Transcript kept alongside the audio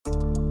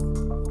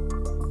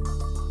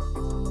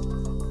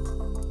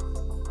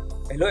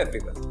Hello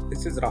everyone,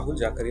 this is Rahul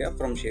Jakaria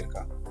from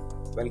Sharekhan.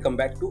 Welcome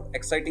back to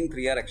exciting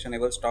 3R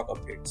actionable stock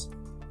updates.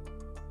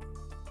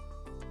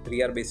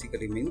 3R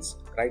basically means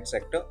right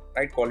sector,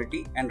 right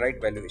quality and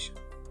right valuation.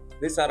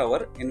 These are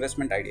our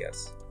investment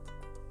ideas.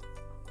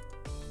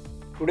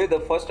 Today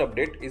the first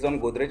update is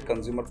on Godrej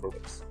Consumer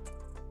Products.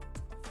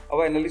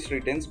 Our analyst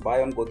retains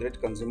buy on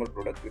Godrej Consumer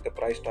Products with a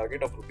price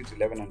target of Rs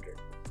 1100.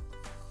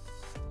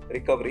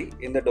 Recovery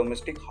in the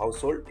domestic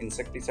household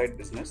insecticide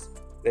business,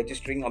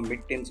 registering a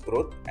mid-teens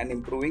growth, and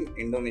improving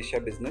Indonesia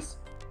business,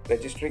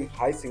 registering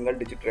high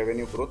single-digit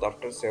revenue growth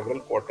after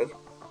several quarters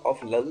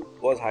of lull,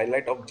 was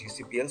highlight of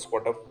GCPL's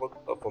quarter 4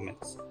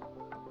 performance.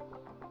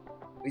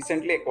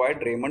 Recently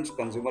acquired Raymond's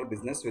consumer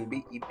business will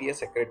be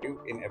EPS accretive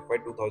in FY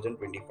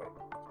 2025.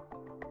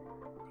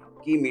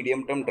 Key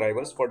medium-term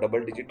drivers for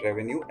double-digit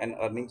revenue and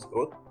earnings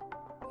growth: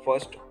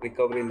 first,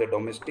 recovery in the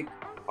domestic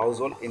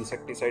household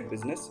insecticide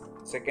business;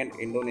 second,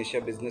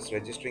 Indonesia business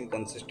registering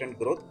consistent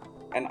growth,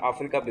 and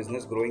Africa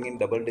business growing in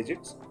double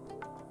digits.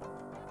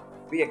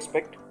 We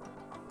expect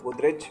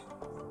Godrej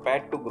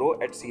PAT to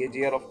grow at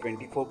CAGR of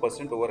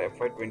 24% over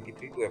FY23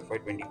 to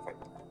FY25.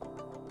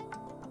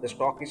 The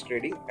stock is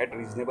trading at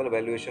reasonable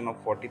valuation of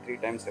 43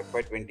 times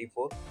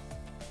FY24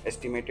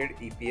 estimated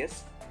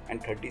EPS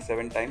and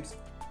 37 times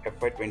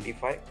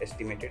FY25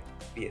 estimated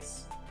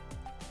PS.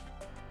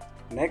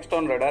 Next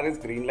on radar is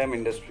GREENLAM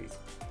Industries.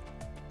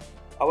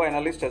 Our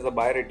analyst has a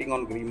buy rating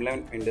on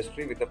GREENLAM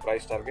Industry with a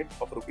price target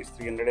of Rs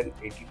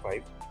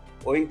 385,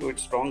 owing to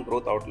its strong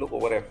growth outlook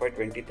over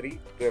FY23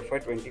 to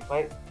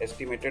FY25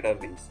 estimated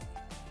earnings.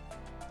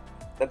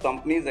 The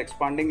company is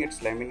expanding its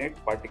laminate,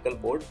 particle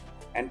board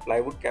and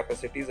plywood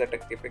capacities at a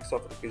capex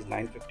of Rs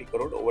 950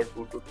 crore over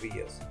 2 to 3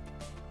 years,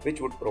 which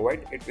would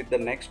provide it with the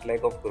next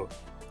leg of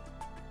growth.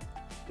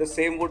 The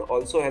same would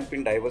also help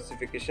in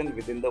diversification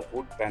within the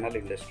wood panel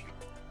industry.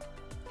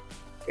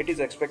 It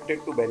is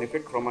expected to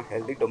benefit from a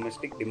healthy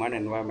domestic demand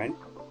environment,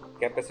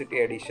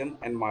 capacity addition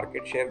and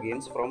market share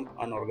gains from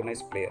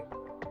unorganized player,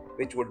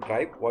 which would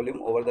drive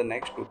volume over the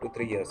next 2 to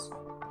 3 years.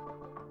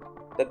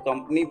 The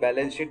company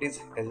balance sheet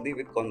is healthy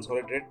with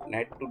consolidated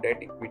net to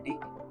debt equity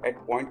at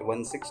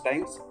 0.16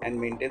 times and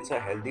maintains a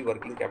healthy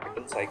working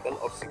capital cycle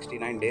of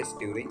 69 days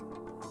during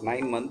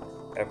 9-month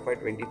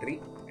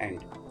FY23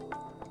 end.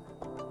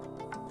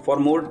 For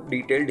more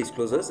detailed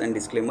disclosures and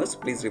disclaimers,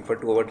 please refer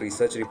to our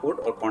research report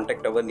or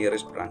contact our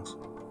nearest branch.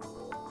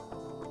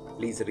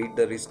 Please read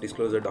the risk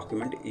disclosure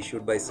document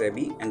issued by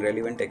SEBI and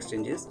relevant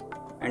exchanges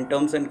and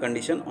terms and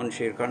conditions on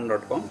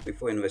sharekhan.com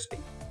before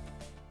investing.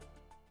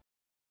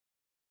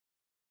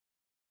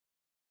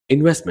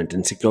 Investment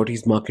in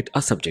securities market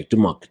are subject to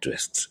market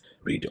risks.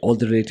 Read all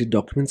the related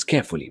documents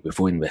carefully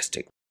before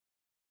investing.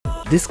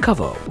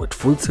 Discover what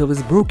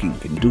full-service broking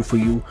can do for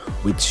you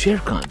with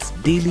Sharekhan's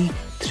daily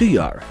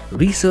 3R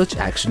Research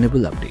Actionable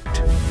Update.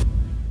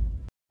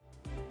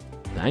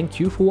 Thank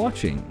you for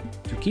watching.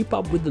 To keep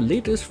up with the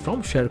latest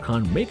from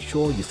Sharekhan, make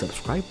sure you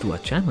subscribe to our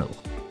channel.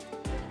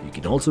 You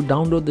can also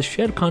download the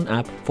Sharekhan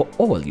app for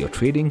all your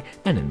trading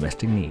and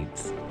investing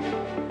needs.